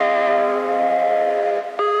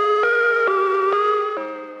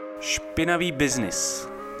Špinavý biznis.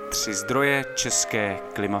 3 zdroje české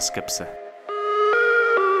klimaskepse.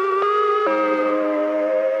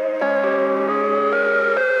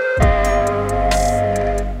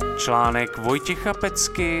 Článek Vojtěcha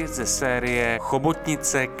Pecky ze série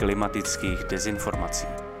Chobotnice klimatických dezinformací.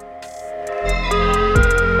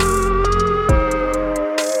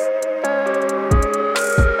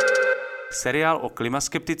 Seriál o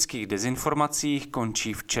klimaskeptických dezinformacích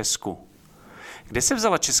končí v Česku. Kde se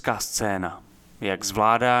vzala česká scéna? Jak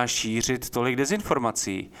zvládá šířit tolik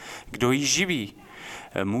dezinformací? Kdo ji živí?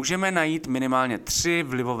 Můžeme najít minimálně 3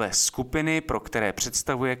 vlivové skupiny, pro které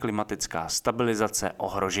představuje klimatická stabilizace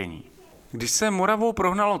ohrožení. Když se Moravou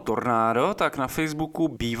prohnalo tornádo, tak na Facebooku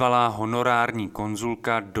bývalá honorární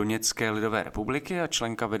konzulka Doněcké lidové republiky a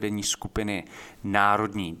členka vedení skupiny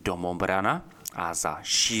Národní domobrana a za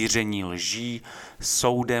šíření lží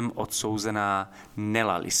soudem odsouzená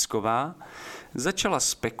Nela Lisková začala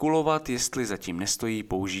spekulovat, jestli zatím nestojí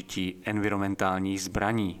použití environmentálních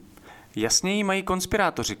zbraní. Jasněji mají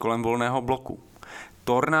konspirátoři kolem Volného bloku.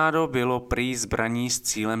 Tornádo bylo prý zbraní s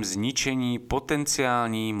cílem zničení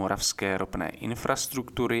potenciální moravské ropné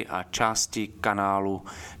infrastruktury a části kanálu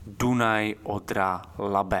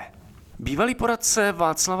Dunaj-Odra-Labe. Bývalý poradce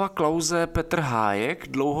Václava Klause Petr Hájek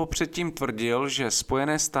dlouho předtím tvrdil, že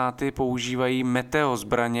Spojené státy používají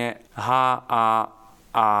meteozbraně HAARP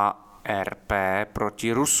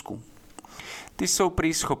proti Rusku. Ty jsou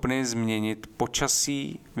prý schopny změnit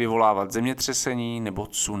počasí, vyvolávat zemětřesení nebo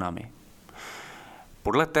tsunami.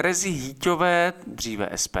 Podle Terezy Hýťové, dříve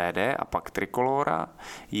SPD a pak Trikolóra,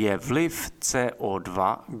 je vliv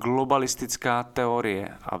CO2 globalistická teorie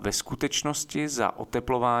a ve skutečnosti za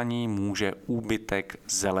oteplování může úbytek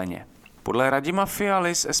zeleně. Podle Radima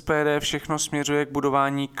Fialy z SPD všechno směřuje k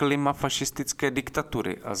budování klimafašistické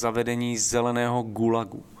diktatury a zavedení zeleného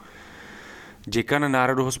gulagu. Děkan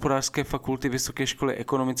Národohospodářské fakulty Vysoké školy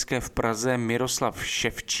ekonomické v Praze Miroslav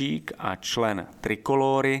Ševčík a člen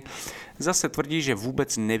Trikolóry zase tvrdí, že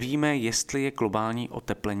vůbec nevíme, jestli je globální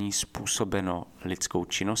oteplení způsobeno lidskou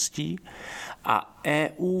činností a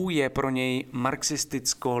EU je pro něj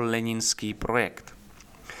marxisticko-leninský projekt.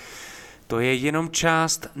 To je jenom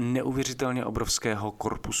část neuvěřitelně obrovského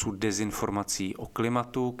korpusu dezinformací o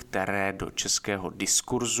klimatu, které do českého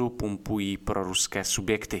diskurzu pumpují proruské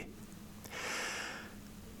subjekty.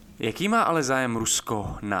 Jaký má ale zájem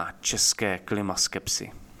Rusko na české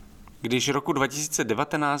klimaskepsi? Když roku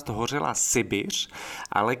 2019 hořela Sibiř,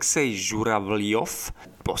 Alexej Žuravljov,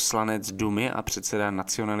 poslanec Dumy a předseda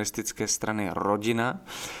nacionalistické strany Rodina,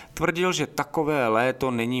 tvrdil, že takové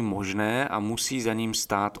léto není možné a musí za ním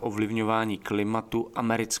stát ovlivňování klimatu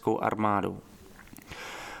americkou armádou.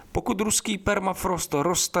 Pokud ruský permafrost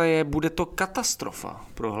roztaje, bude to katastrofa,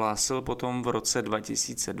 prohlásil potom v roce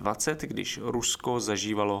 2020, když Rusko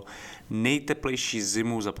zažívalo nejteplejší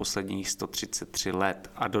zimu za posledních 133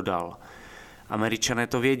 let a dodal: Američané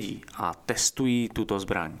to vědí a testují tuto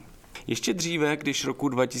zbraň. Ještě dříve, když roku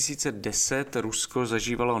 2010 Rusko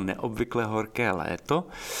zažívalo neobvykle horké léto,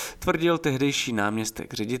 tvrdil tehdejší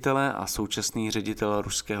náměstek ředitele a současný ředitel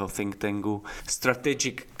ruského think tanku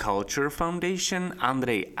Strategic Culture Foundation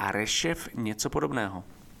Andrej Arešev něco podobného.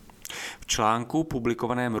 V článku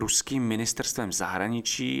publikovaném ruským ministerstvem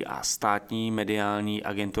zahraničí a státní mediální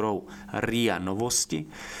agenturou RIA Novosti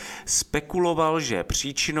spekuloval, že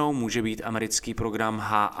příčinou může být americký program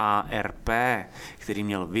HARP, který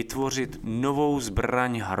měl vytvořit novou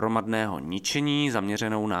zbraň hromadného ničení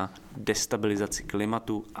zaměřenou na destabilizaci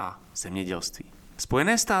klimatu a zemědělství.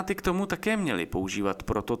 Spojené státy k tomu také měly používat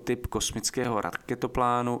prototyp kosmického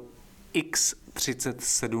raketoplánu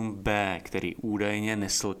X-37B, který údajně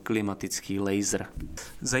nesl klimatický laser.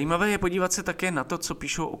 Zajímavé je podívat se také na to, co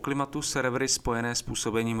píšou o klimatu servery spojené s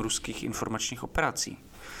působením ruských informačních operací.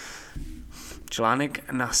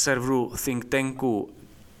 Článek na serveru think tanku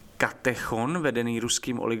Katechon, vedený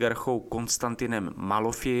ruským oligarchou Konstantinem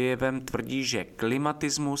Malofejevem, tvrdí, že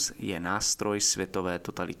klimatismus je nástroj světové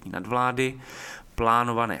totalitní nadvlády,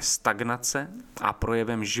 plánované stagnace a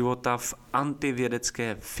projevem života v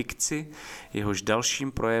antivědecké fikci, jehož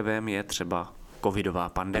dalším projevem je třeba covidová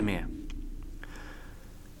pandemie.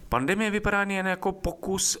 Pandemie vypadá jen jako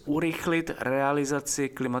pokus urychlit realizaci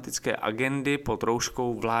klimatické agendy pod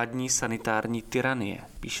rouškou vládní sanitární tyranie,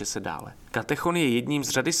 píše se dále. Katechon je jedním z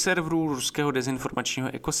řady serverů ruského dezinformačního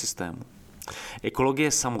ekosystému.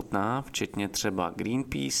 Ekologie samotná, včetně třeba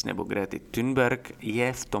Greenpeace nebo Grety Thunberg,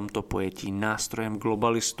 je v tomto pojetí nástrojem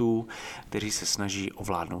globalistů, kteří se snaží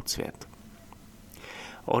ovládnout svět.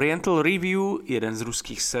 Oriental Review, jeden z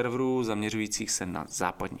ruských serverů zaměřujících se na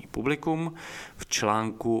západní publikum, v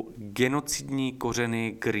článku Genocidní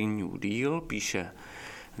kořeny Green New Deal píše: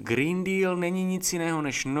 Green Deal není nic jiného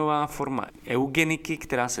než nová forma eugeniky,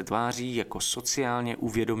 která se tváří jako sociálně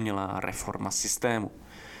uvědomělá reforma systému.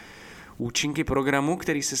 Účinky programu,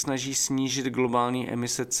 který se snaží snížit globální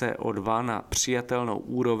emise CO2 na přijatelnou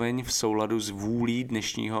úroveň v souladu s vůlí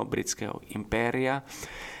dnešního britského impéria,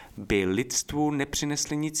 by lidstvu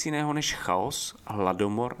nepřinesly nic jiného než chaos,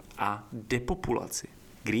 hladomor a depopulaci.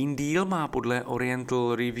 Green Deal má podle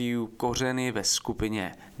Oriental Review kořeny ve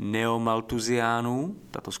skupině neomalthusiánů,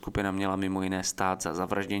 tato skupina měla mimo jiné stát za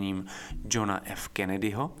zavražděním Johna F.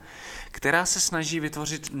 Kennedyho, která se snaží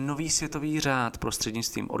vytvořit nový světový řád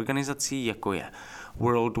prostřednictvím organizací, jako je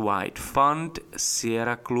World Wide Fund,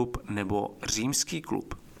 Sierra Club nebo Římský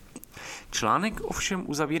klub. Článek ovšem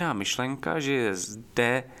uzavírá myšlenka, že je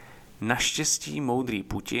zde naštěstí moudrý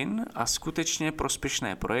Putin a skutečně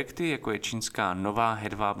prospěšné projekty, jako je čínská nová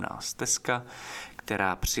hedvábná stezka,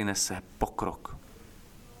 která přinese pokrok.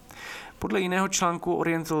 Podle jiného článku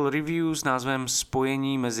Oriental Review s názvem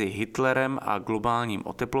Spojení mezi Hitlerem a globálním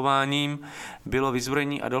oteplováním bylo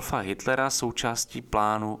vyzbrojení Adolfa Hitlera součástí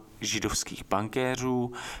plánu židovských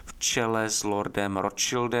bankéřů v čele s lordem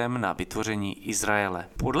Rothschildem na vytvoření Izraele.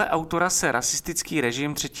 Podle autora se rasistický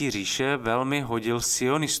režim Třetí říše velmi hodil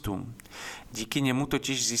sionistům. Díky němu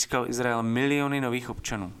totiž získal Izrael miliony nových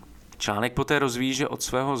občanů. Článek poté rozvíjí, že od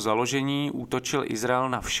svého založení útočil Izrael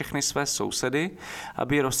na všechny své sousedy,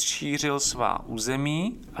 aby rozšířil svá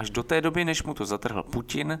území až do té doby, než mu to zatrhl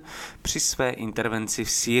Putin při své intervenci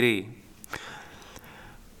v Sýrii.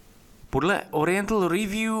 Podle Oriental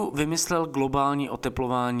Review vymyslel globální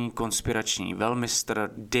oteplování konspirační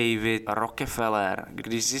velmistr David Rockefeller,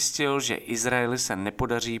 když zjistil, že Izraeli se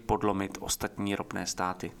nepodaří podlomit ostatní ropné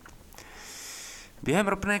státy. Během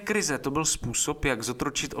ropné krize to byl způsob, jak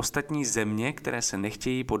zotročit ostatní země, které se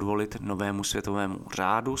nechtějí podvolit novému světovému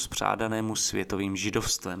řádu spřádanému světovým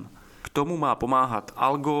židovstvem. K tomu má pomáhat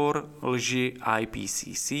Al Gore, lži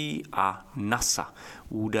IPCC a NASA,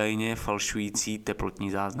 údajně falšující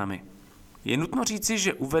teplotní záznamy. Je nutno říci,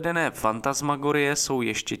 že uvedené fantasmagorie jsou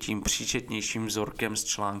ještě tím příčetnějším vzorkem z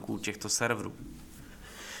článků těchto serverů.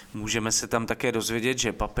 Můžeme se tam také dozvědět,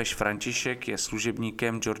 že papež František je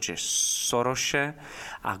služebníkem George Sorose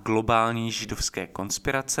a globální židovské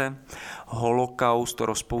konspirace, holokaust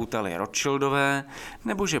rozpoutali Rothschildové,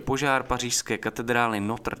 nebo že požár pařížské katedrály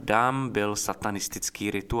Notre Dame byl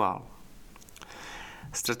satanistický rituál.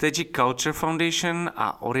 Strategic Culture Foundation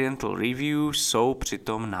a Oriental Review jsou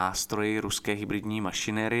přitom nástroji ruské hybridní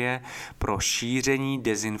mašinérie pro šíření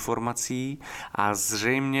dezinformací a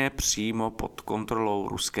zřejmě přímo pod kontrolou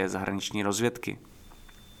ruské zahraniční rozvědky.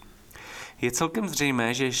 Je celkem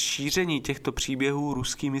zřejmé, že šíření těchto příběhů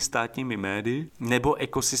ruskými státními médii nebo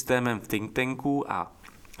ekosystémem think tanků a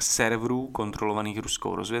serverů kontrolovaných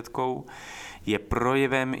ruskou rozvědkou je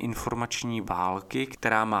projevem informační války,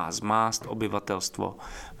 která má zmást obyvatelstvo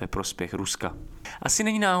ve prospěch Ruska. Asi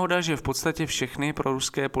není náhoda, že v podstatě všechny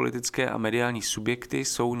proruské politické a mediální subjekty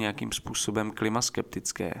jsou nějakým způsobem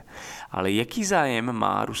klimaskeptické. Ale jaký zájem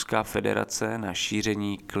má Ruská federace na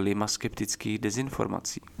šíření klimaskeptických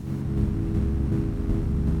dezinformací?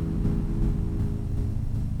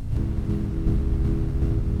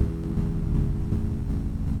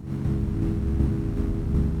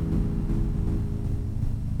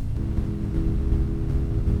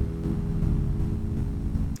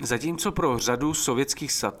 Zatímco pro řadu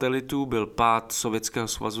sovětských satelitů byl pád Sovětského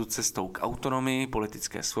svazu cestou k autonomii,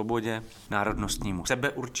 politické svobodě, národnostnímu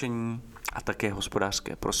sebeurčení a také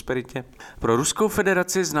hospodářské prosperitě, pro Ruskou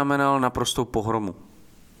federaci znamenal naprostou pohromu.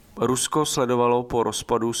 Rusko sledovalo po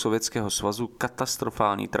rozpadu Sovětského svazu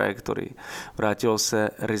katastrofální trajektorii. Vrátilo se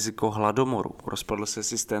riziko hladomoru, rozpadl se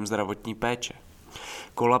systém zdravotní péče.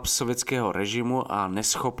 Kolaps sovětského režimu a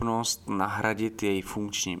neschopnost nahradit jej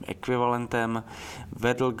funkčním ekvivalentem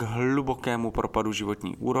vedl k hlubokému propadu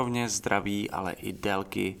životní úrovně, zdraví, ale i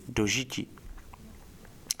délky dožití.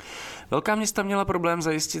 Velká města měla problém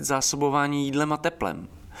zajistit zásobování jídlem a teplem.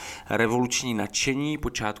 Revoluční nadšení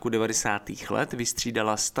počátku 90. let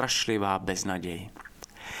vystřídala strašlivá beznaděj.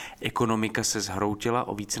 Ekonomika se zhroutila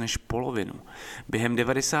o více než polovinu. Během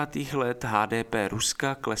 90. let HDP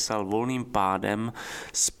Ruska klesal volným pádem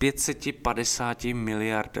z 550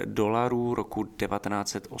 miliard dolarů roku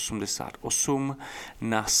 1988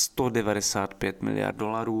 na 195 miliard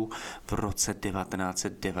dolarů v roce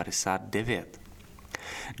 1999.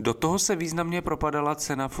 Do toho se významně propadala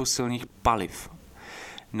cena fosilních paliv.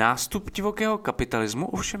 Nástup divokého kapitalismu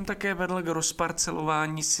ovšem také vedl k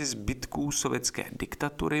rozparcelování si zbytků sovětské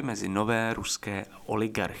diktatury mezi nové ruské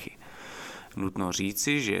oligarchy. Nutno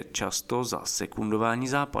říci, že často za sekundování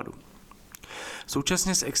západu.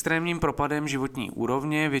 Současně s extrémním propadem životní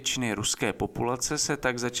úrovně většiny ruské populace se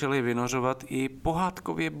tak začaly vynořovat i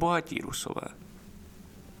pohádkově bohatí Rusové.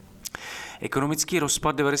 Ekonomický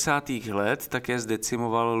rozpad 90. let také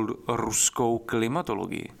zdecimoval ruskou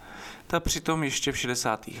klimatologii. Ta přitom ještě v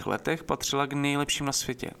 60. letech patřila k nejlepším na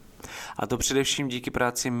světě. A to především díky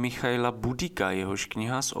práci Michaila Budíka, jehož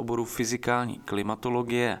kniha z oboru fyzikální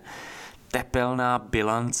klimatologie Tepelná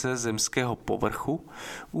bilance zemského povrchu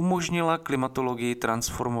umožnila klimatologii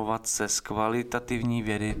transformovat se z kvalitativní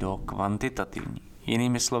vědy do kvantitativní.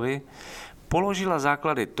 Jinými slovy, položila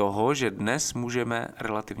základy toho, že dnes můžeme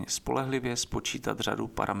relativně spolehlivě spočítat řadu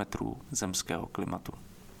parametrů zemského klimatu.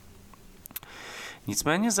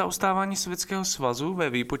 Nicméně zaostávání Sovětského svazu ve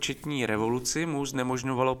výpočetní revoluci mu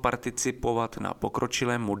znemožňovalo participovat na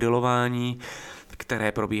pokročilém modelování,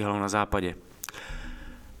 které probíhalo na západě.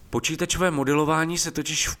 Počítačové modelování se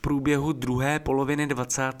totiž v průběhu druhé poloviny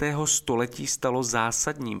 20. století stalo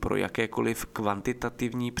zásadním pro jakékoliv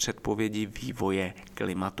kvantitativní předpovědi vývoje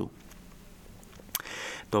klimatu.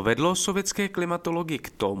 To vedlo sovětské klimatology k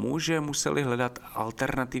tomu, že museli hledat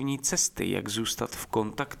alternativní cesty, jak zůstat v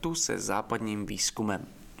kontaktu se západním výzkumem.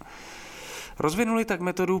 Rozvinuli tak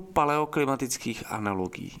metodu paleoklimatických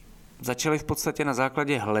analogií. Začali v podstatě na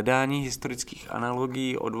základě hledání historických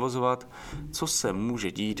analogií odvozovat, co se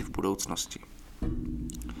může dít v budoucnosti.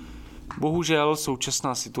 Bohužel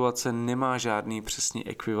současná situace nemá žádný přesný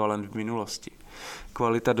ekvivalent v minulosti.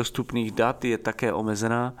 Kvalita dostupných dat je také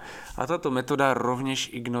omezená a tato metoda rovněž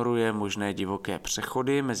ignoruje možné divoké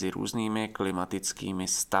přechody mezi různými klimatickými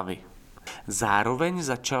stavy. Zároveň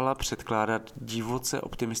začala předkládat divoce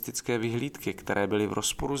optimistické vyhlídky, které byly v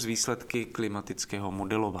rozporu s výsledky klimatického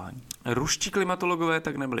modelování. Ruští klimatologové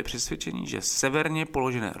tak nebyli přesvědčeni, že severně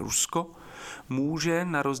položené Rusko může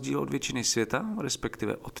na rozdíl od většiny světa,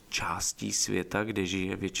 respektive od částí světa, kde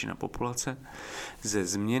žije většina populace, ze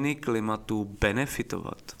změny klimatu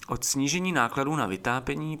benefitovat. Od snížení nákladů na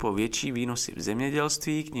vytápění po větší výnosy v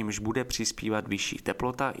zemědělství, k nímž bude přispívat vyšší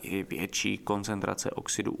teplota i větší koncentrace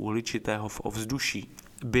oxidu uhličitého v ovzduší.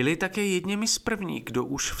 Byli také jedněmi z prvních, kdo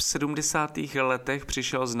už v 70. letech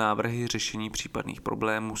přišel s návrhy řešení případných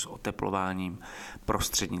problémů s oteplováním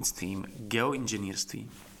prostřednictvím geoinženýrství.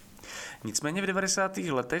 Nicméně v 90.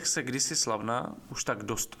 letech se kdysi slavná, už tak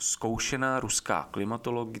dost zkoušená ruská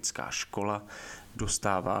klimatologická škola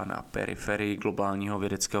dostává na periferii globálního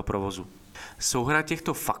vědeckého provozu. Souhra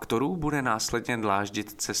těchto faktorů bude následně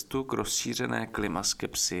dláždit cestu k rozšířené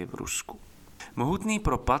klimaskepsi v Rusku. Mohutný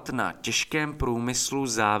propad na těžkém průmyslu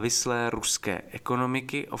závislé ruské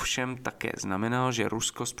ekonomiky ovšem také znamenal, že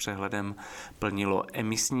Rusko s přehledem plnilo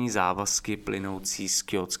emisní závazky plynoucí z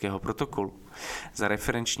Kjótského protokolu. Za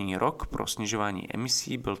referenční rok pro snižování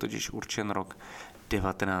emisí byl totiž určen rok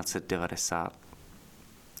 1990.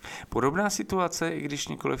 Podobná situace, i když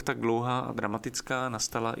nikoliv tak dlouhá a dramatická,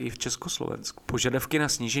 nastala i v Československu. Požadavky na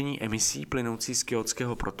snížení emisí plynoucí z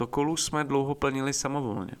Kjótského protokolu jsme dlouho plnili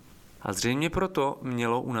samovolně. A zřejmě proto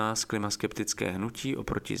mělo u nás klimaskeptické hnutí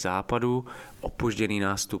oproti západu opožděný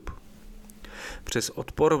nástup. Přes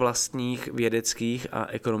odpor vlastních vědeckých a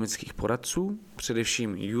ekonomických poradců,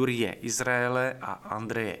 především Jurije Izraele a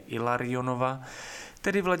Andreje Ilarionova,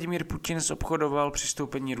 tedy Vladimír Putin zobchodoval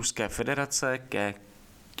přistoupení Ruské federace ke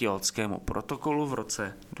Kjótskému protokolu v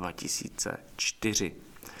roce 2004.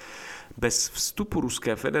 Bez vstupu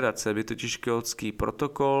Ruské federace by totiž Kjótský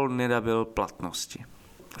protokol nenabyl platnosti.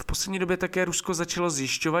 V poslední době také Rusko začalo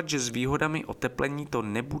zjišťovat, že s výhodami oteplení to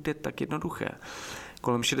nebude tak jednoduché.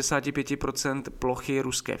 Kolem 65% plochy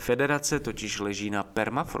Ruské federace totiž leží na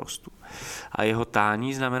permafrostu a jeho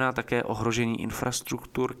tání znamená také ohrožení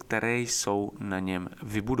infrastruktur, které jsou na něm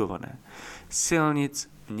vybudované. Silnic,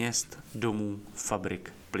 měst, domů,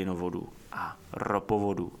 fabrik, plynovodů a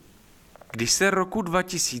ropovodů. Když se roku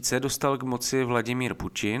 2000 dostal k moci Vladimír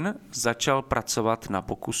Putin, začal pracovat na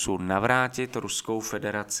pokusu navrátit Ruskou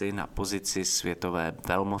federaci na pozici světové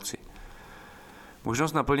velmoci.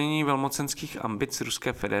 Možnost naplnění velmocenských ambic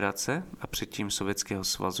Ruské federace a předtím Sovětského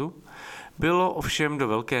svazu bylo ovšem do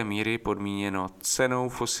velké míry podmíněno cenou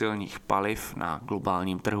fosilních paliv na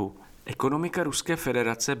globálním trhu. Ekonomika Ruské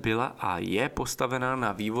federace byla a je postavená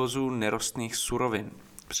na vývozu nerostných surovin,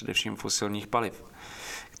 především fosilních paliv,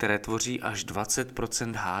 které tvoří až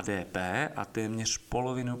 20% HDP a téměř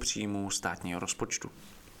polovinu příjmů státního rozpočtu.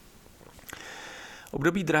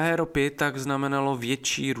 Období drahé ropy tak znamenalo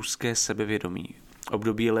větší ruské sebevědomí.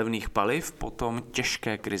 Období levných paliv, potom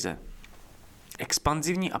těžké krize.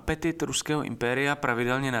 Expanzivní apetit ruského impéria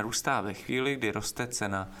pravidelně narůstá ve chvíli, kdy roste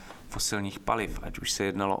cena fosilních paliv, ať už se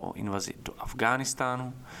jednalo o invazi do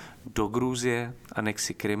Afghánistánu, do Gruzie,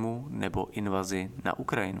 anexi Krymu nebo invazi na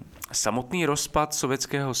Ukrajinu. Samotný rozpad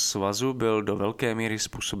Sovětského svazu byl do velké míry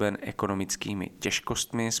způsoben ekonomickými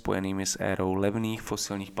těžkostmi spojenými s érou levných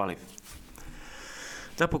fosilních paliv.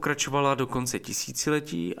 Ta pokračovala do konce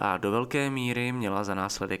tisíciletí a do velké míry měla za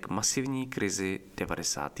následek masivní krizi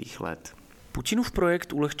 90. let. Putinův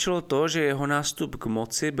projekt ulehčilo to, že jeho nástup k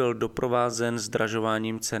moci byl doprovázen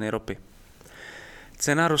zdražováním ceny ropy.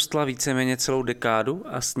 Cena rostla víceméně celou dekádu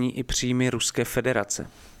a s ní i příjmy Ruské federace.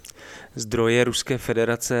 Zdroje Ruské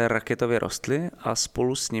federace raketově rostly a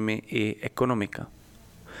spolu s nimi i ekonomika.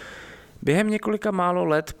 Během několika málo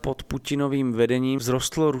let pod Putinovým vedením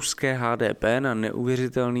vzrostlo ruské HDP na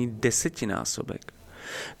neuvěřitelný 10násobek.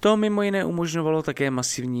 To mimo jiné umožňovalo také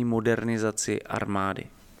masivní modernizaci armády.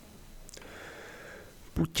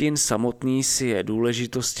 Putin samotný si je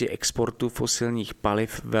důležitosti exportu fosilních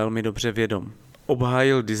paliv velmi dobře vědom.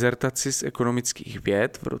 Obhájil dizertaci z ekonomických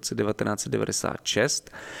věd v roce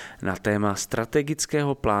 1996 na téma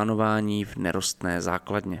strategického plánování v nerostné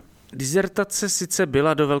základně. Dizertace sice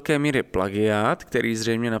byla do velké míry plagiát, který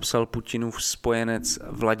zřejmě napsal Putinův spojenec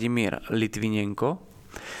Vladimír Litvinenko,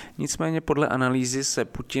 nicméně podle analýzy se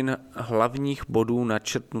Putin hlavních bodů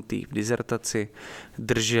načrtnutých v dizertaci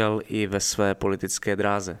držel i ve své politické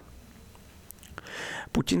dráze.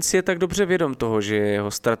 Putin si je tak dobře vědom toho, že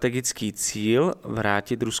jeho strategický cíl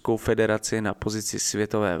vrátit Ruskou federaci na pozici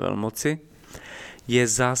světové velmoci je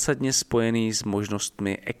zásadně spojený s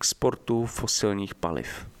možnostmi exportu fosilních paliv.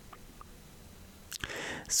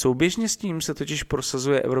 Souběžně s tím se totiž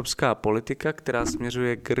prosazuje evropská politika, která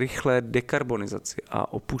směřuje k rychlé dekarbonizaci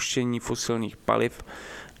a opuštění fosilních paliv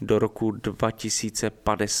do roku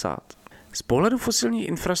 2050. Z pohledu fosilních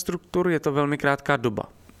infrastruktur je to velmi krátká doba.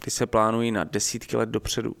 Ty se plánují na desítky let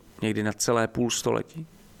dopředu, někdy na celé půlstoletí.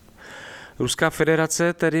 Ruská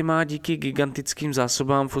federace tedy má díky gigantickým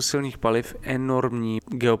zásobám fosilních paliv enormní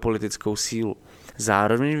geopolitickou sílu.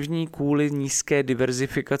 Zároveň v ní kvůli nízké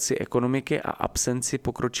diverzifikaci ekonomiky a absenci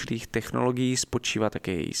pokročilých technologií spočívá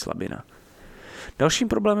také její slabina. Dalším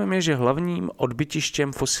problémem je, že hlavním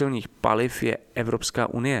odbytištěm fosilních paliv je Evropská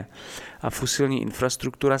unie a fosilní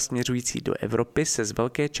infrastruktura směřující do Evropy se z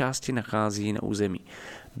velké části nachází na území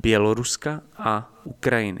Běloruska a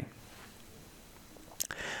Ukrajiny.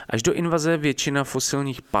 Až do invaze většina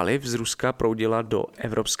fosilních paliv z Ruska proudila do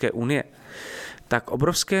Evropské unie. Tak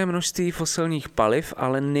obrovské množství fosilních paliv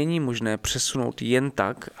ale není možné přesunout jen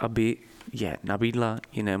tak, aby je nabídla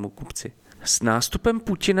jinému kupci. S nástupem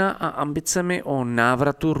Putina a ambicemi o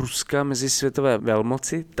návratu Ruska mezi světové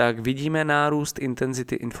velmoci tak vidíme nárůst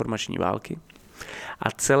intenzity informační války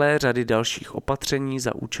a celé řady dalších opatření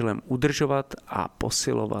za účelem udržovat a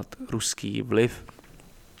posilovat ruský vliv.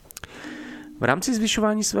 V rámci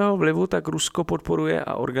zvyšování svého vlivu tak Rusko podporuje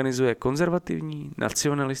a organizuje konzervativní,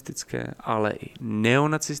 nacionalistické, ale i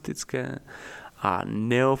neonacistické a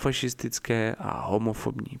neofašistické a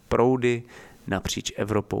homofobní proudy napříč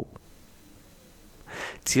Evropou.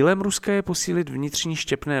 Cílem Ruska je posílit vnitřní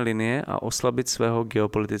štěpné linie a oslabit svého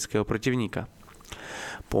geopolitického protivníka.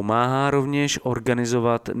 Pomáhá rovněž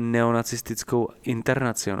organizovat neonacistickou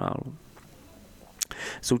internacionálu.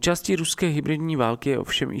 Součástí ruské hybridní války je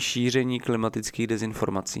ovšem i šíření klimatických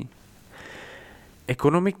dezinformací.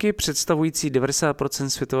 Ekonomiky představující 90%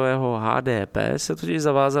 světového HDP se totiž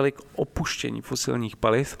zavázaly k opuštění fosilních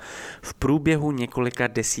paliv v průběhu několika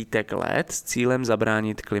desítek let s cílem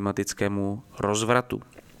zabránit klimatickému rozvratu.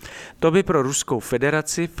 To by pro Ruskou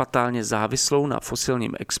federaci fatálně závislou na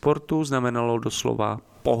fosilním exportu znamenalo doslova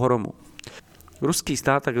pohromu. Ruský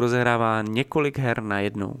stát tak rozehrává několik her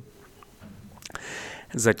najednou.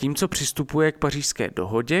 Zatímco přistupuje k Pařížské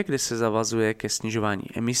dohodě, kde se zavazuje ke snižování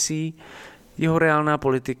emisí, jeho reálná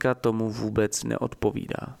politika tomu vůbec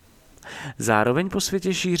neodpovídá. Zároveň po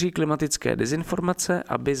světě šíří klimatické dezinformace,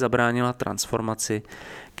 aby zabránila transformaci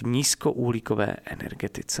k nízkouhlíkové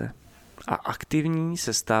energetice. A aktivní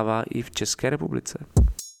se stává i v České republice.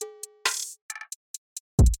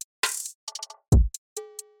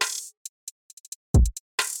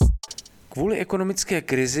 Kvůli ekonomické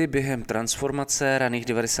krizi během transformace raných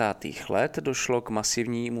 90. let došlo k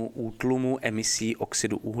masivnímu útlumu emisí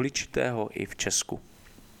oxidu uhličitého i v Česku.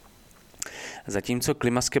 Zatímco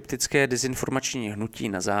klimaskeptické dezinformační hnutí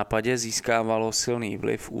na západě získávalo silný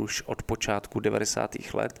vliv už od počátku 90.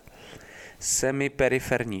 let,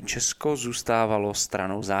 semiperiferní Česko zůstávalo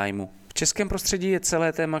stranou zájmu. V českém prostředí je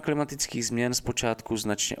celé téma klimatických změn zpočátku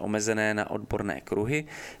značně omezené na odborné kruhy,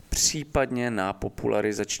 případně na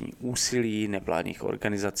popularizační úsilí nevládních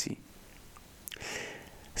organizací.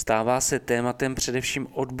 stává se tématem především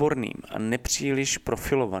odborným a nepříliš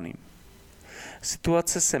profilovaným.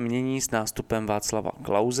 Situace se mění s nástupem Václava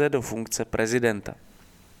Klause do funkce prezidenta.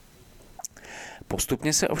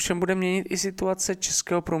 Postupně se ovšem bude měnit i situace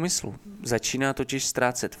českého průmyslu. Začíná totiž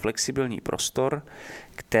ztrácet flexibilní prostor,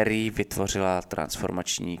 který vytvořila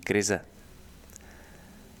transformační krize.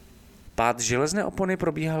 Pád železné opony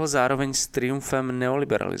probíhal zároveň s triumfem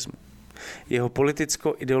neoliberalismu. Jeho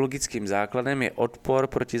politicko-ideologickým základem je odpor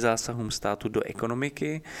proti zásahům státu do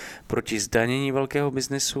ekonomiky, proti zdanění velkého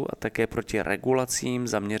biznesu a také proti regulacím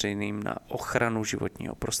zaměřeným na ochranu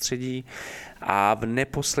životního prostředí a v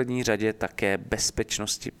neposlední řadě také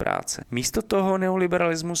bezpečnosti práce. Místo toho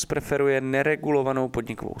neoliberalismus preferuje neregulovanou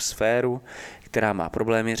podnikovou sféru, která má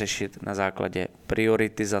problémy řešit na základě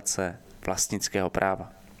prioritizace vlastnického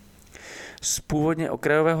práva. Z původně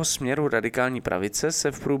okrajového směru radikální pravice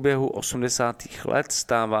se v průběhu 80. let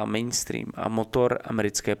stává mainstream a motor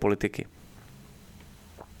americké politiky.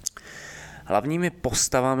 Hlavními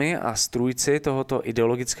postavami a strůjci tohoto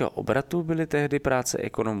ideologického obratu byly tehdy práce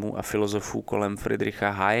ekonomů a filozofů kolem Friedricha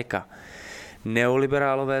Hayeka.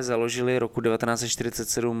 Neoliberálové založili roku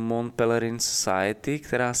 1947 Mont Pelerin Society,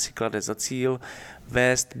 která si klade za cíl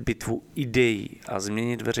vést bitvu ideí a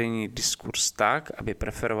změnit veřejný diskurs tak, aby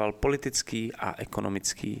preferoval politický a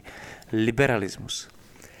ekonomický liberalismus.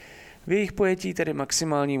 V jejich pojetí tedy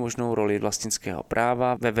maximální možnou roli vlastnického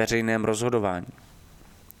práva ve veřejném rozhodování.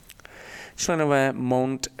 Členové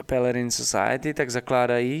Mont Pelerin Society tak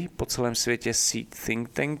zakládají po celém světě síť think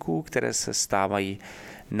tanků, které se stávají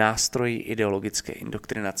nástroji ideologické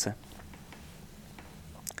indoktrinace.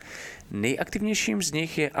 Nejaktivnějším z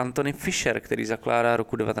nich je Anthony Fisher, který zakládá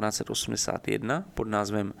roku 1981 pod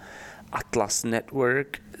názvem Atlas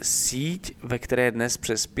Network, síť, ve které je dnes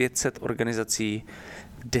přes 500 organizací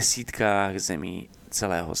v desítkách zemí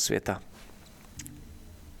celého světa.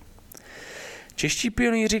 Čeští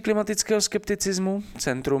pionýři klimatického skepticismu,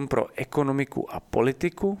 Centrum pro ekonomiku a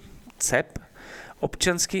politiku, CEP,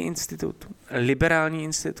 Občanský institut, Liberální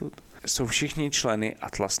institut, jsou všichni členy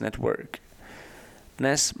Atlas Network.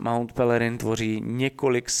 Dnes Mount Pelerin tvoří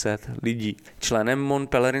několik set lidí. Členem Mont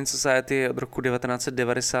Pelerin Society je od roku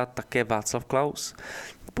 1990 také Václav Klaus,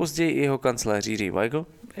 později i jeho kancléř Jiří Weigl,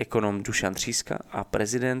 ekonom Dušan Tříska a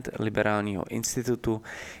prezident Liberálního institutu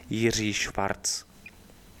Jiří Schwarz.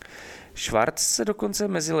 Schwarz se dokonce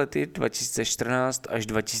mezi lety 2014 až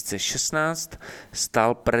 2016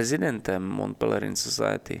 stal prezidentem Mont Pelerin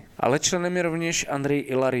Society. Ale členem je rovněž Andrej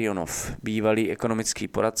Ilarionov, bývalý ekonomický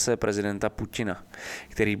poradce prezidenta Putina,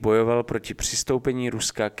 který bojoval proti přistoupení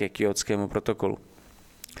Ruska ke Kjótskému protokolu.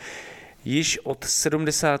 Již od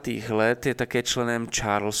 70. let je také členem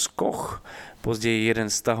Charles Koch, později jeden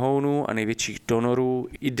z tahounů a největších donorů,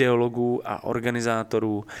 ideologů a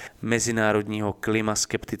organizátorů mezinárodního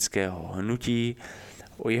klimaskeptického hnutí.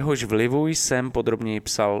 O jehož vlivu jsem podrobněji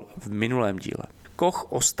psal v minulém díle.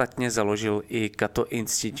 Koch ostatně založil i Cato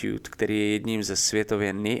Institute, který je jedním ze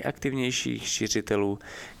světově nejaktivnějších šiřitelů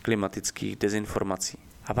klimatických dezinformací.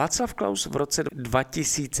 A Václav Klaus v roce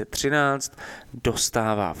 2013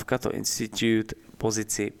 dostává v Cato Institute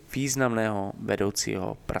pozici významného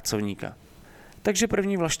vedoucího pracovníka. Takže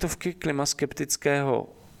první vlaštovky klimaskeptického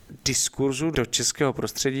diskurzu do českého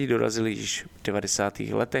prostředí dorazily již v 90.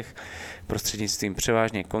 letech prostřednictvím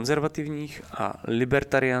převážně konzervativních a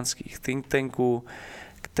libertariánských think tanků,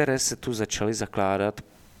 které se tu začaly zakládat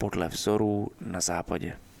podle vzorů na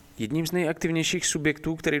západě. Jedním z nejaktivnějších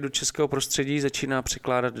subjektů, který do českého prostředí začíná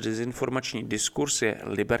překládat dezinformační diskurs, je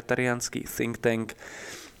libertariánský think tank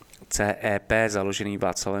CEP, založený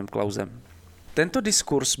Václavem Klausem. Tento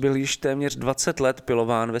diskurs byl již téměř 20 let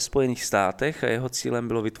pilován ve Spojených státech a jeho cílem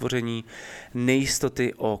bylo vytvoření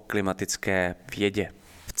nejistoty o klimatické vědě.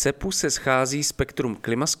 V CEPu se schází spektrum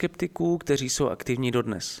klimaskeptiků, kteří jsou aktivní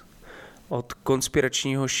dodnes. Od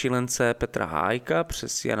konspiračního šílence Petra Hájka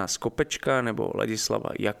přes Jana Skopečka nebo Ladislava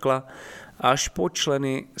Jakla až po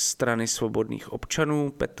členy Strany svobodných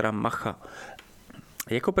občanů Petra Macha.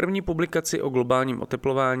 Jako první publikaci o globálním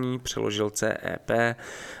oteplování přeložil CEP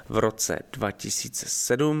v roce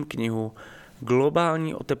 2007 knihu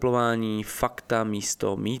Globální oteplování fakta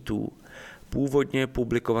místo mýtů, původně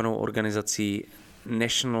publikovanou organizací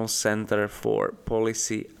National Center for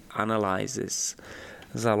Policy Analysis,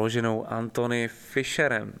 založenou Anthony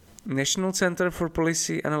Fisherem. National Center for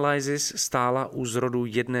Policy Analysis stála u zrodu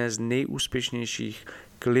jedné z nejúspěšnějších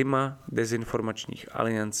klima dezinformačních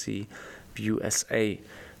aliancí v USA,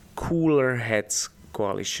 Cooler Heads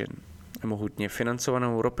Coalition, mohutně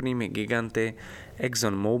financovanou ropnými giganty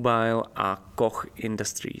ExxonMobil a Koch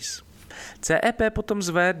Industries. CEP potom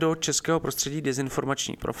zve do českého prostředí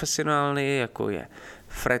dezinformační profesionály, jako je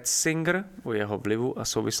Fred Singer. O jeho vlivu a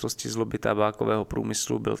souvislosti s lobby tabákového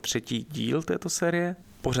průmyslu byl 3. díl této série.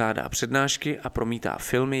 Pořádá přednášky a promítá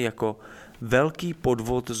filmy jako Velký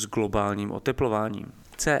podvod s globálním oteplováním.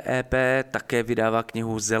 CEP také vydává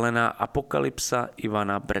knihu Zelená apokalypsa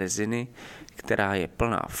Ivana Breziny, která je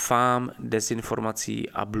plná fám, dezinformací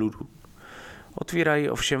a bludu. Otvírají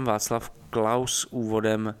ovšem Václav Klaus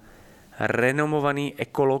úvodem. Renomovaný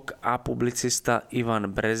ekolog a publicista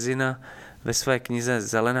Ivan Brezina ve své knize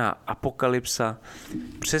Zelená apokalypsa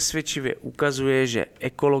přesvědčivě ukazuje, že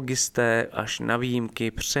ekologisté až na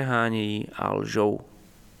výjimky přehánějí a lžou.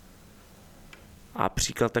 A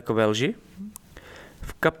příklad takové lži?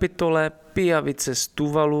 V kapitole Pijavice z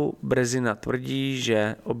Tuvalu Brezina tvrdí,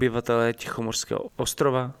 že obyvatelé Tichomořského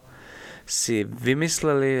ostrova si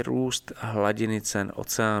vymysleli růst hladiny cen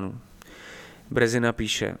oceánu. Brezina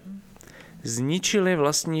píše: zničili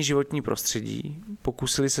vlastní životní prostředí,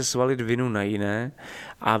 pokusili se svalit vinu na jiné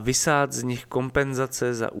a vysát z nich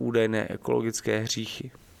kompenzace za údajné ekologické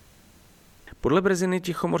hříchy. Podle Breziny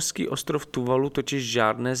Tichomorský ostrov Tuvalu totiž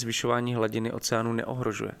žádné zvyšování hladiny oceánu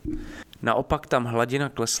neohrožuje. Naopak tam hladina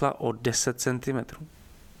klesla o 10 cm.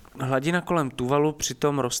 Hladina kolem Tuvalu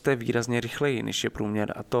přitom roste výrazně rychleji, než je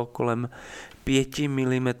průměr, a to kolem 5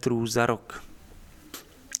 mm za rok.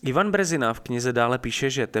 Ivan Brezina v knize dále píše,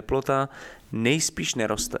 že teplota nejspíš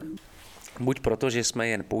neroste. Buď proto, že jsme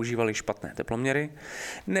jen používali špatné teploměry,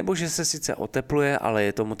 nebo že se sice otepluje, ale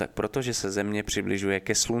je tomu tak proto, že se Země přibližuje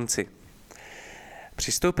ke Slunci.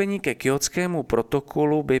 Přistoupení ke Kjótskému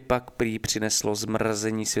protokolu by pak prý přineslo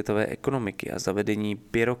zmrazení světové ekonomiky a zavedení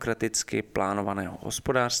byrokraticky plánovaného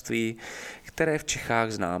hospodářství, které v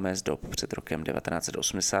Čechách známe z dob před rokem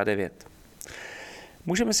 1989.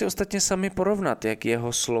 Můžeme si ostatně sami porovnat, jak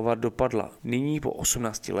jeho slova dopadla nyní po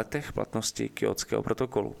 18 letech platnosti Kjótského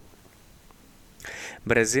protokolu.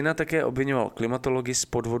 Brezina také obvinoval klimatology z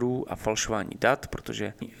podvodů a falšování dat,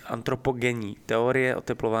 protože antropogenní teorie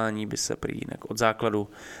oteplování by se prý jinak od základu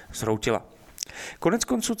zhroutila. Konec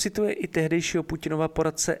konců cituje i tehdejšího Putinova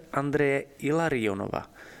poradce Andreje Ilarionova.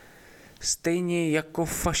 Stejně jako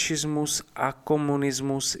fašismus a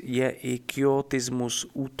komunismus je i kjótismus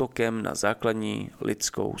útokem na základní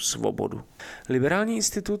lidskou svobodu. Liberální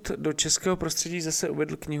institut do českého prostředí zase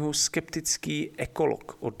uvedl knihu Skeptický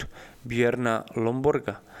ekolog od Björna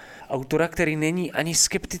Lomborga. Autora, který není ani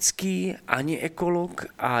skeptický, ani ekolog,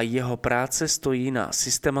 a jeho práce stojí na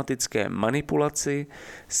systematické manipulaci,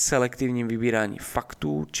 selektivním vybírání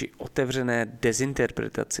faktů či otevřené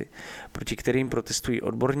dezinterpretaci, proti kterým protestují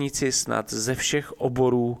odborníci snad ze všech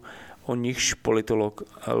oborů, o nichž politolog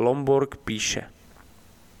Lomborg píše.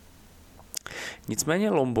 Nicméně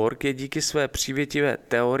Lomborg je díky své přívětivé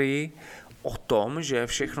teorii o tom, že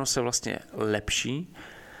všechno se vlastně lepší,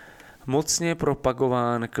 mocně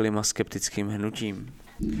propagován klimaskeptickým hnutím.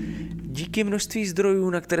 Díky množství zdrojů,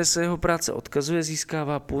 na které se jeho práce odkazuje,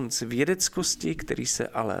 získává punc vědeckosti, který se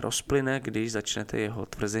ale rozplyne, když začnete jeho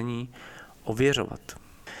tvrzení ověřovat.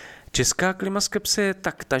 Česká klimaskepse je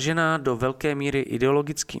tak tažená do velké míry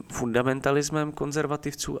ideologickým fundamentalismem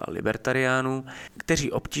konzervativců a libertariánů,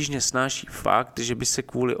 kteří obtížně snáší fakt, že by se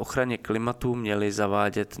kvůli ochraně klimatu měly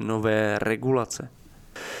zavádět nové regulace.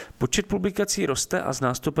 Počet publikací roste a s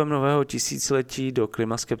nástupem nového tisíciletí do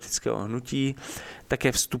klimaskeptického hnutí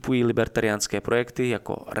také vstupují libertariánské projekty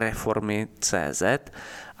jako Reformy.cz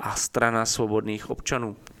a Strana svobodných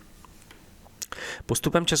občanů.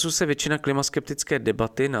 Postupem času se většina klimaskeptické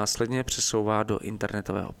debaty následně přesouvá do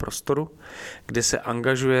internetového prostoru, kde se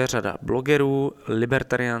angažuje řada blogerů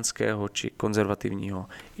libertariánského či konzervativního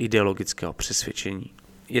ideologického přesvědčení.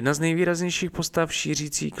 Jedna z nejvýraznějších postav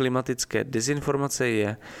šířící klimatické dezinformace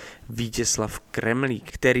je Vítězslav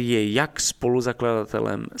Kremlík, který je jak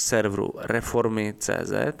spoluzakladatelem serveru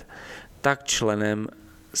Reformy.cz, tak členem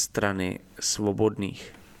Strany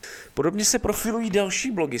svobodných. Podobně se profilují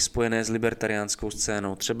další blogy spojené s libertariánskou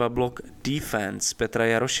scénou, třeba blog Defense Petra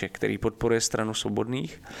Jaroše, který podporuje Stranu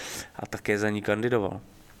svobodných a také za ní kandidoval.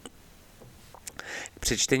 K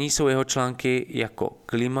přečtení jsou jeho články jako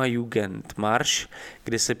Klimajugendmarsch,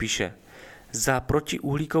 kde se píše za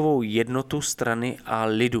protiuhlíkovou jednotu strany a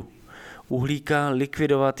lidu. Uhlíka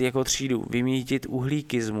likvidovat jako třídu, vymítit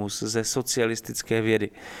uhlíkismus ze socialistické vědy.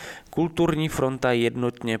 Kulturní fronta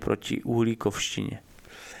jednotně proti uhlíkovštině.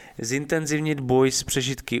 Zintenzivnit boj s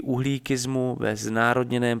přežitky uhlíkismu ve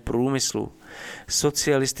znárodněném průmyslu.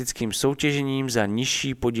 Socialistickým soutěžením za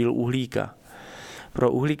nižší podíl uhlíka.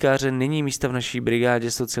 Pro uhlíkáře není místa v naší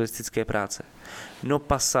brigádě socialistické práce. No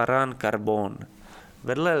pasaran carbon.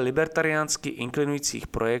 Vedle libertariánsky inklinujících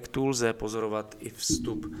projektů lze pozorovat i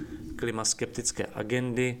vstup klimaskeptické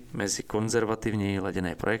agendy mezi konzervativněji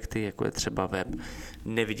laděné projekty, jako je třeba web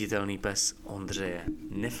Neviditelný pes Ondřeje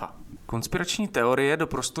Nefa. Konspirační teorie do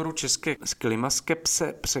prostoru české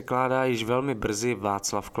klimaskepse překládá již velmi brzy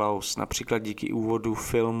Václav Klaus, například díky úvodu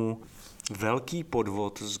filmu Velký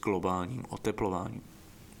podvod s globálním oteplováním.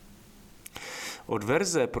 Od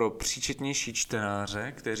verze pro příčetnější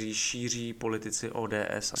čtenáře, kteří šíří politici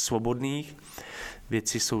ODS a svobodných,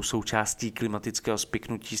 věci jsou součástí klimatického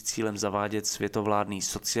spiknutí s cílem zavádět světovládný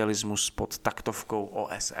socialismus pod taktovkou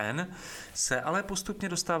OSN, se ale postupně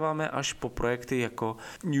dostáváme až po projekty jako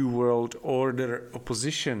New World Order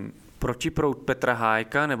Opposition, Protiproud Petra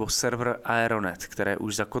Hájka nebo server Aeronet, které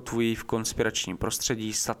už zakotvují v konspiračním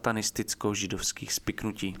prostředí satanisticko-židovských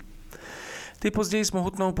spiknutí. Ty později s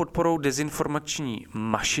mohutnou podporou dezinformační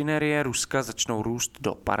mašinerie Ruska začnou růst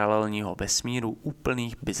do paralelního vesmíru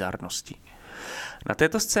úplných bizarností. Na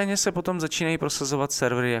této scéně se potom začínají prosazovat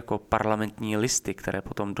servery jako parlamentní listy, které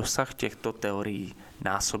potom dosah těchto teorií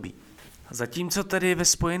násobí. Zatímco tedy ve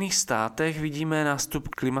Spojených státech vidíme nástup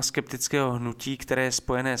klimaskeptického hnutí, které je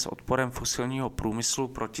spojené s odporem fosilního průmyslu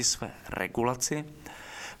proti své regulaci,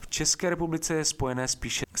 v České republice je spojené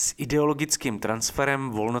spíše s ideologickým transferem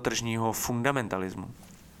volnotržního fundamentalismu.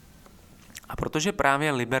 A protože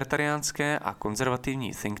právě libertariánské a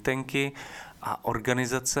konzervativní think tanky a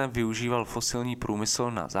organizace využíval fosilní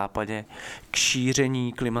průmysl na západě k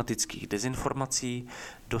šíření klimatických dezinformací,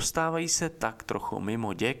 dostávají se tak trochu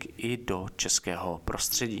mimo děk i do českého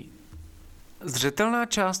prostředí. Zřetelná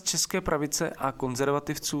část české pravice a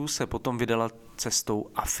konzervativců se potom vydala cestou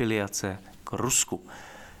afiliace k Rusku.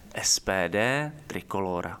 SPD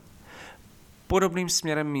Trikolora. Podobným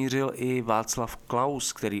směrem mířil i Václav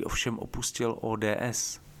Klaus, který ovšem opustil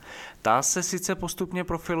ODS. Ta se sice postupně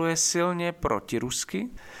profiluje silně protirusky,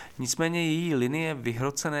 nicméně její linie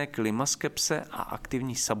vyhrocené klimaskepse a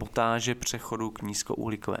aktivní sabotáže přechodu k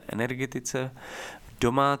nízkouhlíkové energetice v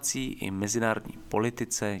domácí i mezinárodní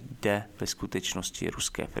politice jde ve skutečnosti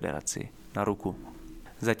Ruské federaci na ruku.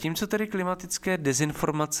 Zatímco tedy klimatické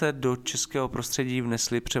dezinformace do českého prostředí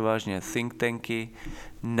vnesly převážně think tanky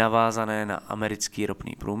navázané na americký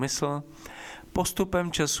ropný průmysl,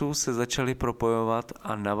 postupem času se začaly propojovat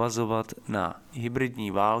a navazovat na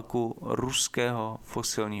hybridní válku ruského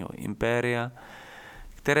fosilního impéria,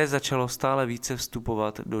 které začalo stále více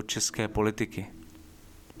vstupovat do české politiky.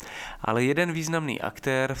 Ale jeden významný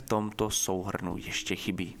aktér v tomto souhrnu ještě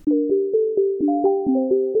chybí.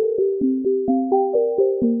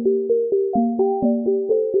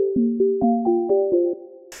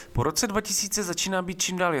 Po roce 2000 začíná být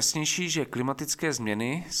čím dál jasnější, že klimatické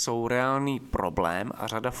změny jsou reálný problém a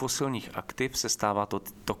řada fosilních aktiv se stává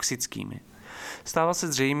toxickými. Stává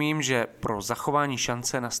se zřejmým, že pro zachování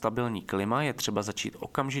šance na stabilní klima je třeba začít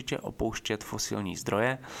okamžitě opouštět fosilní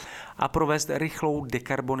zdroje a provést rychlou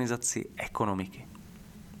dekarbonizaci ekonomiky.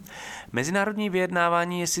 Mezinárodní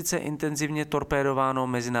vyjednávání je sice intenzivně torpédováno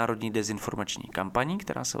mezinárodní dezinformační kampaní,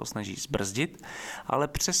 která se ho snaží zbrzdit, ale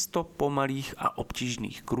přesto po malých a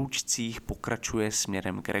obtížných krůčcích pokračuje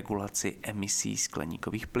směrem k regulaci emisí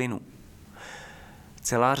skleníkových plynů.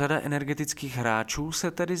 Celá řada energetických hráčů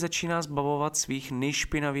se tedy začíná zbavovat svých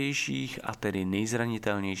nejšpinavějších a tedy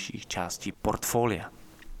nejzranitelnějších částí portfolia.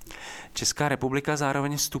 Česká republika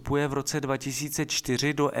zároveň vstupuje v roce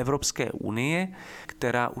 2004 do Evropské unie,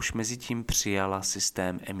 která už mezitím přijala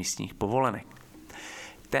systém emisních povolenek.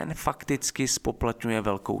 Ten fakticky spoplatňuje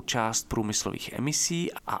velkou část průmyslových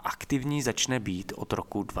emisí a aktivní začne být od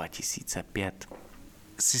roku 2005.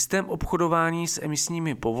 Systém obchodování s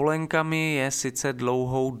emisními povolenkami je sice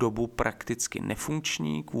dlouhou dobu prakticky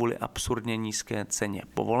nefunkční kvůli absurdně nízké ceně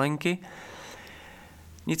povolenky,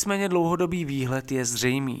 nicméně dlouhodobý výhled je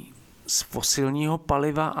zřejmý. Z fosilního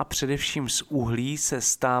paliva a především z uhlí se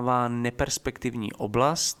stává neperspektivní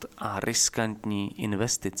oblast a riskantní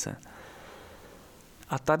investice.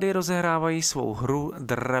 A tady rozehrávají svou hru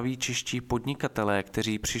draví čeští podnikatelé,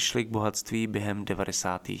 kteří přišli k bohatství během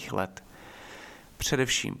 90. let.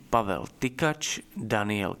 Především Pavel Tykač,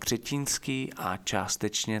 Daniel Křetínský a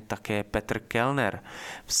částečně také Petr Kellner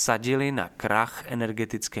vsadili na krach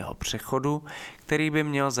energetického přechodu, který by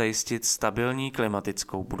měl zajistit stabilní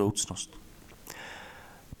klimatickou budoucnost.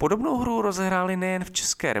 Podobnou hru rozehráli nejen v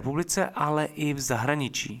České republice, ale i v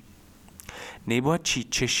zahraničí. Nejbohatší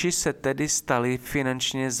Češi se tedy stali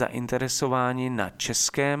finančně zainteresováni na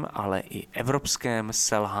českém, ale i evropském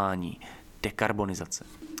selhání dekarbonizace.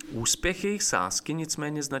 Úspěch jejich sázky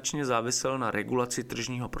nicméně značně závisel na regulaci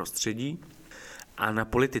tržního prostředí a na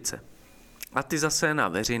politice. A ty zase na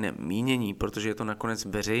veřejném mínění, protože je to nakonec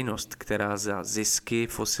veřejnost, která za zisky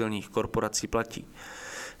fosilních korporací platí.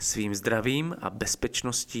 Svým zdravím a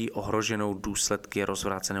bezpečností ohroženou důsledky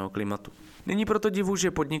rozvráceného klimatu. Není proto divu,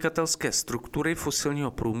 že podnikatelské struktury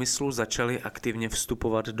fosilního průmyslu začaly aktivně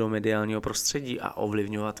vstupovat do mediálního prostředí a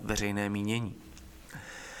ovlivňovat veřejné mínění.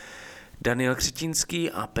 Daniel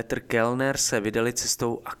Křetínský a Petr Kellner se vydali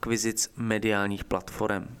cestou akvizic mediálních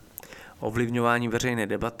platform. Ovlivňování veřejné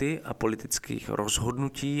debaty a politických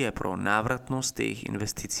rozhodnutí je pro návratnost jejich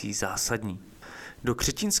investicí zásadní. Do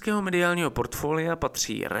křetínského mediálního portfolia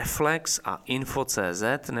patří Reflex a Info.cz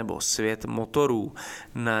nebo Svět motorů.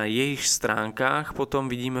 Na jejich stránkách potom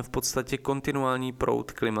vidíme v podstatě kontinuální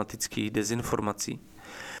proud klimatických dezinformací.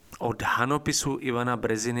 Od hanopisu Ivana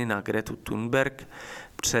Breziny na Gretu Thunberg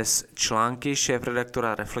přes články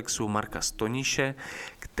šéfredaktora Reflexu Marka Stoniše,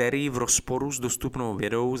 který v rozporu s dostupnou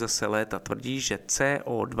vědou zase léta tvrdí, že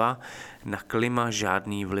CO2 na klima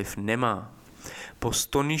žádný vliv nemá. Po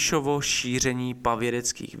Stonišovo šíření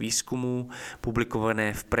pavědeckých výzkumů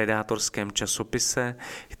publikované v predátorském časopise,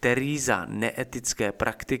 který za neetické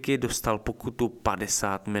praktiky dostal pokutu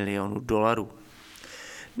 $50 milionů.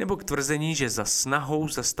 Nebo k tvrzení, že za snahou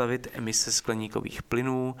zastavit emise skleníkových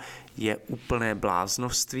plynů je úplné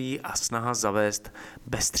bláznovství a snaha zavést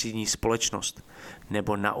beztřídní společnost,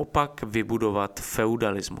 nebo naopak vybudovat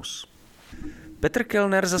feudalismus. Petr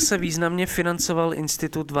Kellner zase významně financoval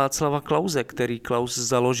Institut Václava Klause, který Klaus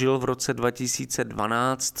založil v roce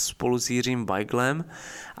 2012 spolu s Jiřím Weiglem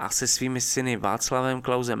a se svými syny Václavem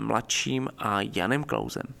Klausem mladším a Janem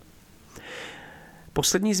Klausem.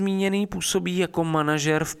 Poslední zmíněný působí jako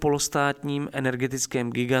manažer v polostátním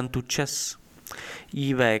energetickém gigantu ČEZ.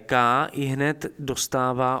 IVK ihned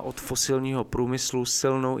dostává od fosilního průmyslu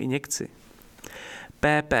silnou injekci.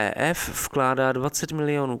 PPF vkládá 20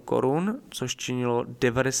 milionů korun, což činilo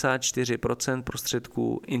 94%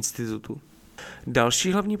 prostředků institutu.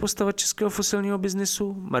 Další hlavní postava českého fosilního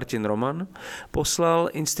biznisu, Martin Roman, poslal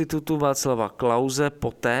Institutu Václava Klause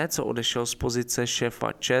poté, co odešel z pozice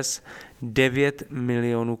šéfa ČEZ, 9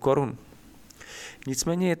 milionů korun.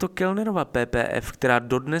 Nicméně je to Kellnerova PPF, která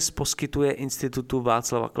dodnes poskytuje Institutu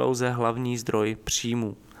Václava Klause hlavní zdroj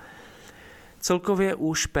příjmů. Celkově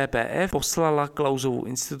už PPF poslala Klausovu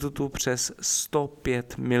institutu přes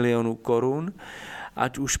 105 milionů korun,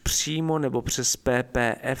 ať už přímo nebo přes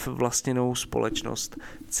PPF vlastněnou společnost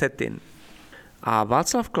Cetin. A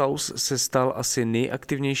Václav Klaus se stal asi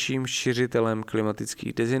nejaktivnějším šiřitelem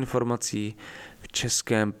klimatických dezinformací v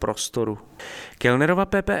českém prostoru. Kellnerova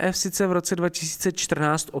PPF sice v roce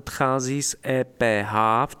 2014 odchází z EPH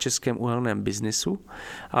v českém uhelném biznisu,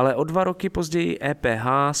 ale o 2 roky později EPH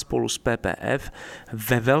spolu s PPF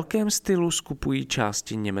ve velkém stylu skupují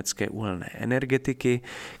části německé uhelné energetiky,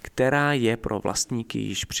 která je pro vlastníky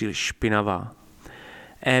již příliš špinavá.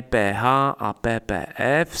 EPH a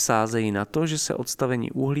PPF sázejí na to, že se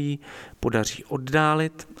odstavení uhlí podaří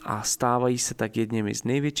oddálit a stávají se tak jedněmi z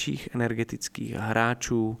největších energetických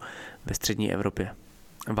hráčů ve střední Evropě.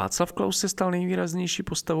 Václav Klaus se stal nejvýraznější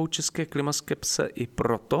postavou české klimaskepse i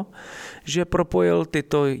proto, že propojil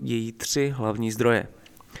tyto její 3 hlavní zdroje.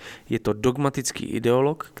 Je to dogmatický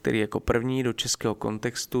ideolog, který jako první do českého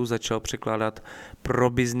kontextu začal překládat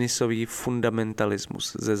probiznisový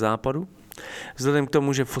fundamentalismus ze západu. Vzhledem k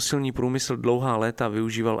tomu, že fosilní průmysl dlouhá léta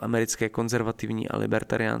využíval americké konzervativní a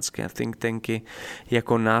libertariánské think tanky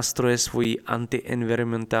jako nástroje svojí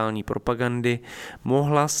anti-environmentální propagandy,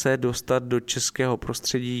 mohla se dostat do českého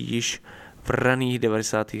prostředí již v raných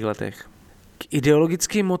 90. letech. K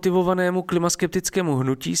ideologicky motivovanému klimaskeptickému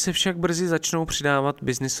hnutí se však brzy začnou přidávat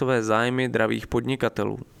biznisové zájmy dravých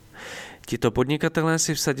podnikatelů. Tito podnikatelé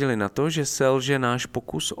si vsadili na to, že selže náš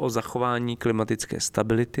pokus o zachování klimatické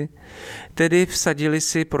stability, tedy vsadili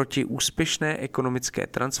si proti úspěšné ekonomické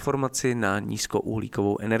transformaci na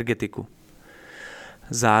nízkouhlíkovou energetiku.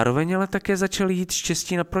 Zároveň ale také začali jít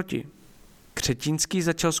štěstí naproti. Křetínský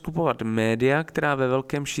začal skupovat média, která ve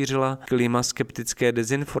velkém šířila klimaskeptické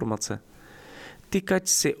dezinformace. Tykač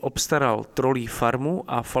si obstaral trolí farmu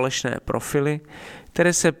a falešné profily,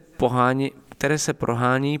 které se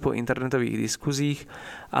prohání po internetových diskuzích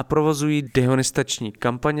a provozují dehonestační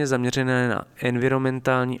kampaně zaměřené na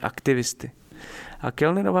environmentální aktivisty. A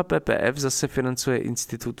Kellnerova PPF zase financuje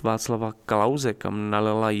Institut Václava Klause, kam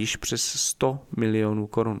nalila již přes 100 milionů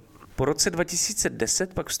korun. Po roce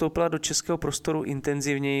 2010 pak vstoupila do českého prostoru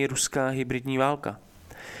intenzivněji ruská hybridní válka.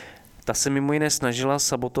 Ta se mimo jiné snažila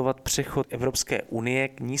sabotovat přechod Evropské unie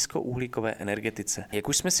k nízkouhlíkové energetice. Jak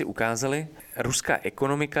už jsme si ukázali, ruská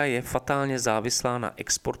ekonomika je fatálně závislá na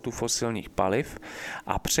exportu fosilních paliv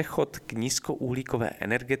a přechod k nízkouhlíkové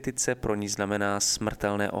energetice pro ní znamená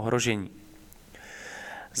smrtelné ohrožení.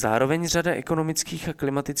 Zároveň řada ekonomických a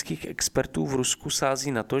klimatických expertů v Rusku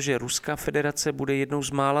sází na to, že Ruská federace bude jednou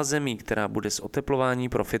z mála zemí, která bude z oteplování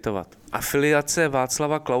profitovat. Afiliace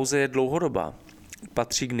Václava Klause je dlouhodobá.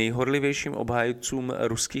 Patří k nejhorlivějším obhájcům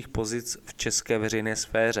ruských pozic v české veřejné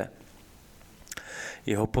sféře.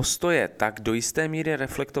 Jeho postoje tak do jisté míry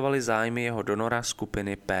reflektovaly zájmy jeho donora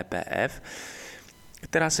skupiny PPF,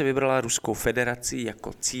 která se vybrala Ruskou federací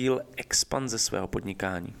jako cíl expanze svého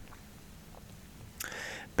podnikání.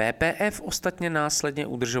 PPF ostatně následně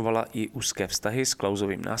udržovala i úzké vztahy s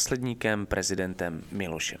Klausovým následníkem, prezidentem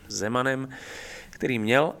Milošem Zemanem, který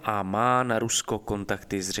měl a má na Rusko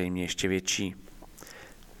kontakty zřejmě ještě větší.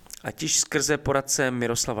 Ať již skrze poradce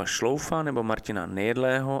Miroslava Šloufa nebo Martina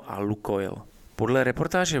Nejedlého a Lukoil. Podle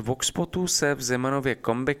reportáže Voxpotu se v Zemanově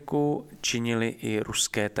comebacku činily i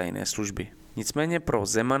ruské tajné služby. Nicméně pro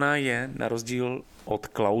Zemana je, na rozdíl od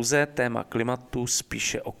Klause, téma klimatu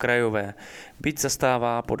spíše okrajové, byť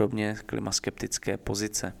zastává podobně klimaskeptické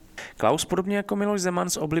pozice. Klaus podobně jako Miloš Zeman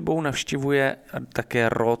s oblibou navštěvuje také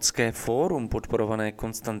Rhodské fórum podporované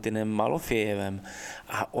Konstantinem Malofejevem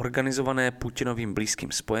a organizované Putinovým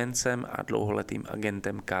blízkým spojencem a dlouholetým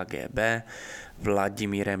agentem KGB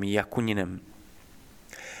Vladimírem Jakuninem.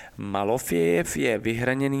 Malofejev je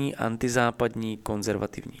vyhraněný antizápadní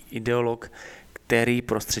konzervativní ideolog, který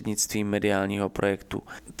prostřednictvím mediálního projektu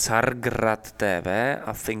Cargrad TV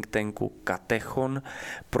a think tanku Katechon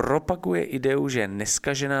propaguje ideu, že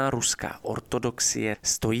neskažená ruská ortodoxie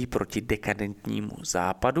stojí proti dekadentnímu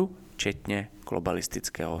západu, včetně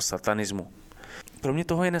globalistického satanismu. Kromě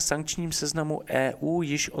toho je na sankčním seznamu EU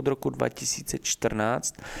již od roku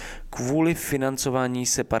 2014 kvůli financování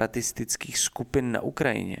separatistických skupin na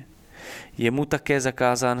Ukrajině. Je mu také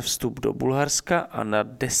zakázán vstup do Bulharska a na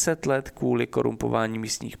 10 let kvůli korumpování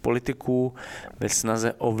místních politiků ve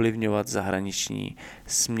snaze ovlivňovat zahraniční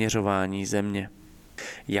směřování země.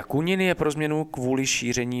 Jakunin je pro změnu kvůli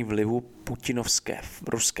šíření vlivu putinovské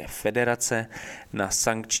Ruské federace na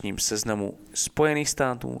sankčním seznamu Spojených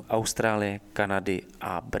států, Austrálie, Kanady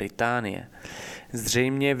a Británie.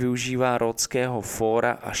 Zřejmě využívá Rhodského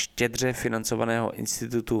fóra a štědře financovaného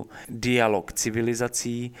institutu Dialog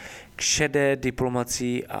civilizací k šedé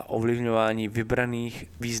diplomacii a ovlivňování vybraných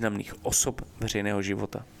významných osob veřejného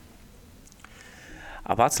života.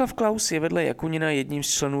 A Václav Klaus je vedle Jakunina jedním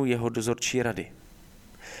z členů jeho dozorčí rady.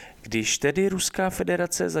 Když tedy Ruská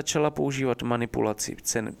federace začala používat manipulaci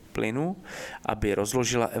cen plynu, aby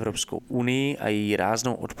rozložila Evropskou unii a její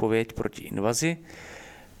ráznou odpověď proti invazi,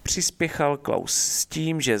 přispěchal Klaus s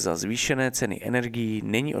tím, že za zvýšené ceny energií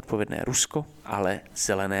není odpovědné Rusko, ale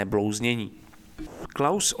zelené blouznění.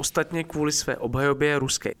 Klaus ostatně kvůli své obhajobě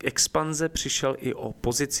ruské expanze přišel i o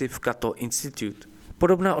pozici v Cato Institute.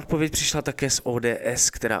 Podobná odpověď přišla také z ODS,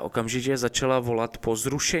 která okamžitě začala volat po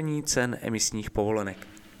zrušení cen emisních povolenek.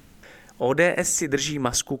 ODS si drží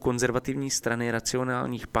masku konzervativní strany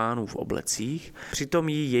racionálních pánů v oblecích, přitom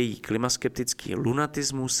jí její klimaskeptický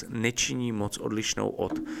lunatismus nečiní moc odlišnou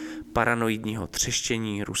od paranoidního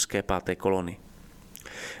třeštění ruské páté kolony.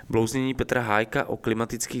 Blouznění Petra Hájka o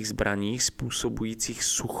klimatických zbraních způsobujících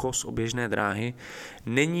sucho z oběžné dráhy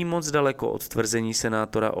není moc daleko od tvrzení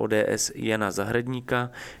senátora ODS Jana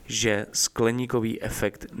Zahradníka, že skleníkový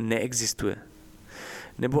efekt neexistuje.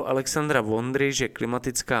 Nebo Alexandra Vondry, že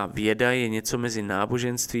klimatická věda je něco mezi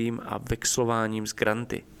náboženstvím a vexlováním s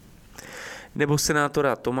granty. Nebo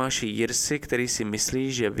senátora Tomáše Jirsy, který si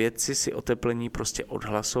myslí, že vědci si oteplení prostě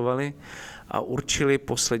odhlasovali a určili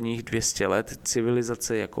posledních 200 let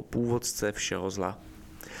civilizace jako původce všeho zla.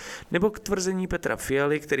 Nebo k tvrzení Petra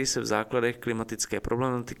Fialy, který se v základech klimatické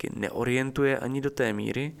problematiky neorientuje ani do té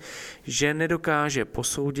míry, že nedokáže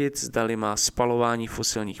posoudit, zdali má spalování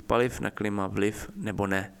fosilních paliv na klima vliv nebo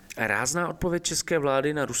ne. Rázná odpověď české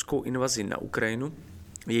vlády na ruskou invazi na Ukrajinu,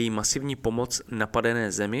 její masivní pomoc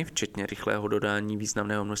napadené zemi, včetně rychlého dodání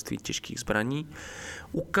významného množství těžkých zbraní,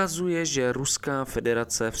 ukazuje, že Ruská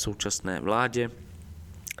federace v současné vládě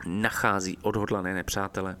nachází odhodlané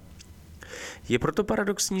nepřátele. Je proto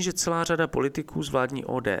paradoxní, že celá řada politiků z vládní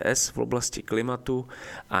ODS v oblasti klimatu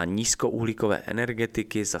a nízkouhlíkové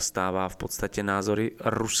energetiky zastává v podstatě názory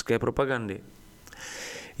ruské propagandy.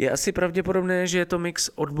 Je asi pravděpodobné, že je to mix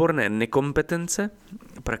odborné nekompetence.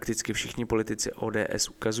 Prakticky všichni politici ODS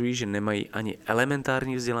ukazují, že nemají ani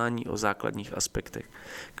elementární vzdělání o základních aspektech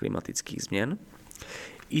klimatických změn,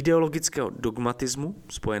 ideologického dogmatismu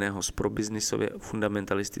spojeného s probiznisově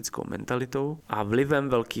fundamentalistickou mentalitou a vlivem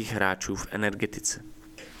velkých hráčů v energetice.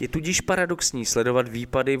 Je tudíž paradoxní sledovat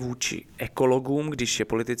výpady vůči ekologům, když je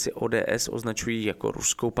politici ODS označují jako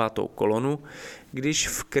ruskou pátou kolonu, když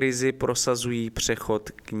v krizi prosazují přechod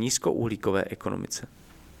k nízkouhlíkové ekonomice.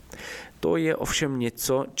 To je ovšem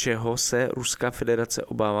něco, čeho se Ruská federace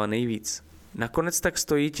obává nejvíc. Nakonec tak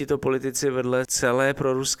stojí tito politici vedle celé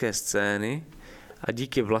proruské scény a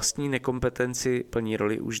díky vlastní nekompetenci plní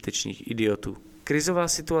roli užitečných idiotů. Krizová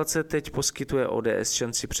situace teď poskytuje ODS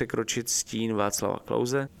šanci překročit stín Václava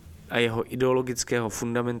Klause a jeho ideologického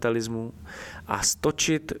fundamentalismu a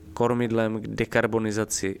stočit kormidlem k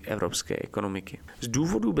dekarbonizaci evropské ekonomiky. Z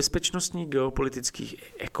důvodů bezpečnostních, geopolitických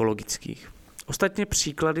a ekologických. Ostatně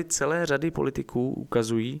příklady celé řady politiků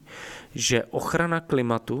ukazují, že ochrana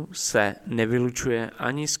klimatu se nevylučuje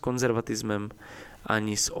ani s konzervatismem,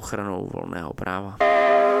 ani s ochranou volného práva.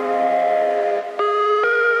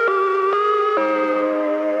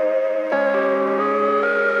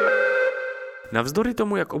 Navzdory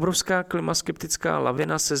tomu, jak obrovská klimaskeptická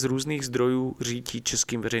lavina se z různých zdrojů řítí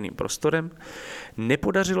českým veřejným prostorem,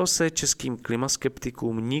 nepodařilo se českým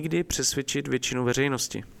klimaskeptikům nikdy přesvědčit většinu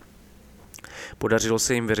veřejnosti. Podařilo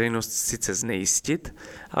se jim veřejnost sice znejistit,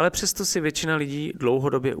 ale přesto si většina lidí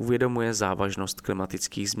dlouhodobě uvědomuje závažnost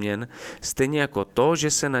klimatických změn, stejně jako to,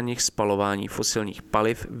 že se na nich spalování fosilních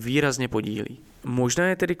paliv výrazně podílí. Možná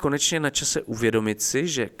je tedy konečně na čase uvědomit si,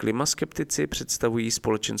 že klimaskeptici představují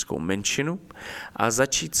společenskou menšinu a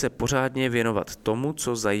začít se pořádně věnovat tomu,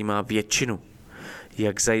 co zajímá většinu.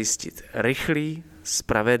 Jak zajistit rychlý,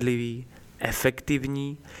 spravedlivý,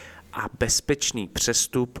 efektivní a bezpečný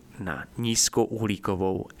přestup na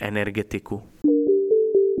nízkouhlíkovou energetiku.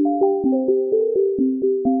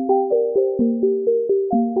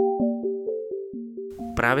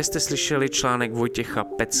 Právě jste slyšeli článek Vojtěcha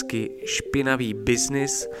Pecky Špinavý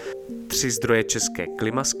biznis, 3 zdroje české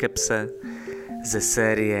klimaskepse ze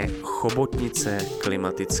série Chobotnice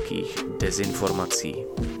klimatických dezinformací.